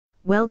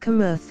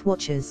Welcome Earth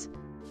Watchers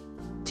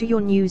to your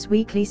News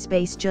Weekly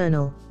Space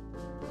Journal.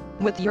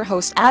 With your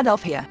host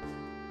Adelphia.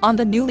 On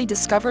the newly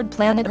discovered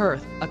planet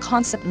Earth, a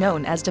concept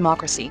known as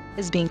democracy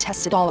is being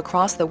tested all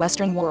across the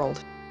Western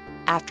world.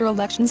 After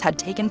elections had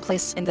taken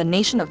place in the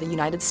nation of the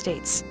United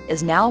States,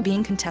 is now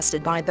being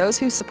contested by those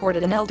who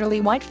supported an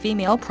elderly white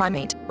female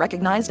primate,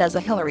 recognized as a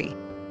Hillary.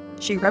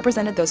 She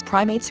represented those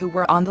primates who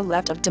were on the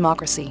left of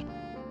democracy.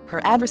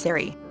 Her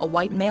adversary, a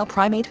white male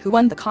primate who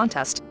won the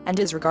contest, and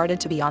is regarded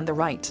to be on the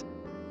right.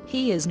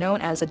 He is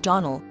known as a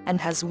Donald,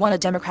 and has won a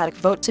Democratic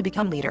vote to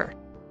become leader,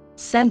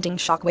 sending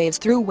shockwaves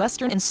through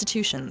Western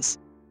institutions.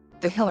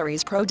 The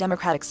Hillary's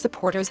pro-democratic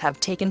supporters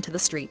have taken to the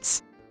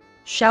streets,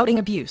 shouting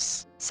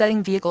abuse,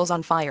 setting vehicles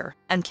on fire,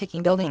 and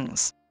kicking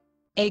buildings.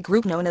 A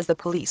group known as the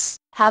police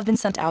have been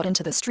sent out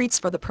into the streets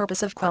for the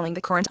purpose of quelling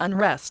the current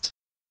unrest.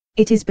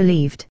 It is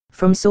believed,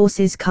 from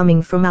sources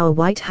coming from our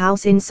White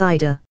House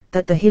insider,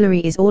 that the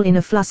Hillary is all in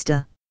a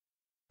fluster.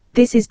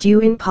 This is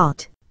due in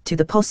part to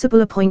the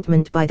possible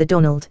appointment by the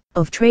Donald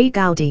of Trey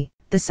Gowdy,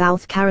 the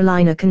South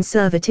Carolina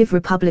conservative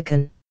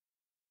Republican.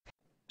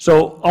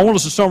 So I want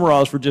us to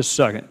summarize for just a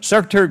second.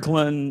 Secretary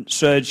Clinton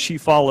said she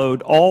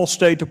followed all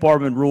State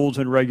Department rules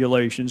and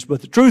regulations,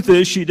 but the truth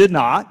is she did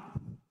not.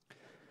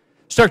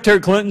 Secretary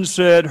Clinton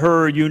said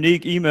her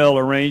unique email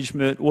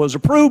arrangement was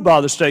approved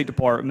by the State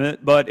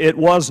Department, but it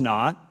was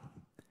not.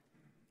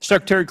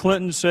 Secretary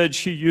Clinton said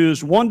she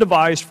used one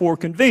device for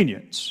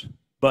convenience,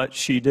 but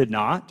she did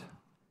not.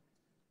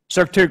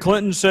 Secretary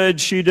Clinton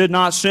said she did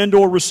not send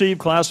or receive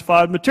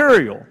classified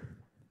material,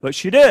 but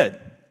she did.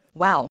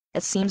 Wow,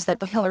 it seems that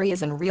the Hillary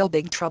is in real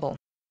big trouble.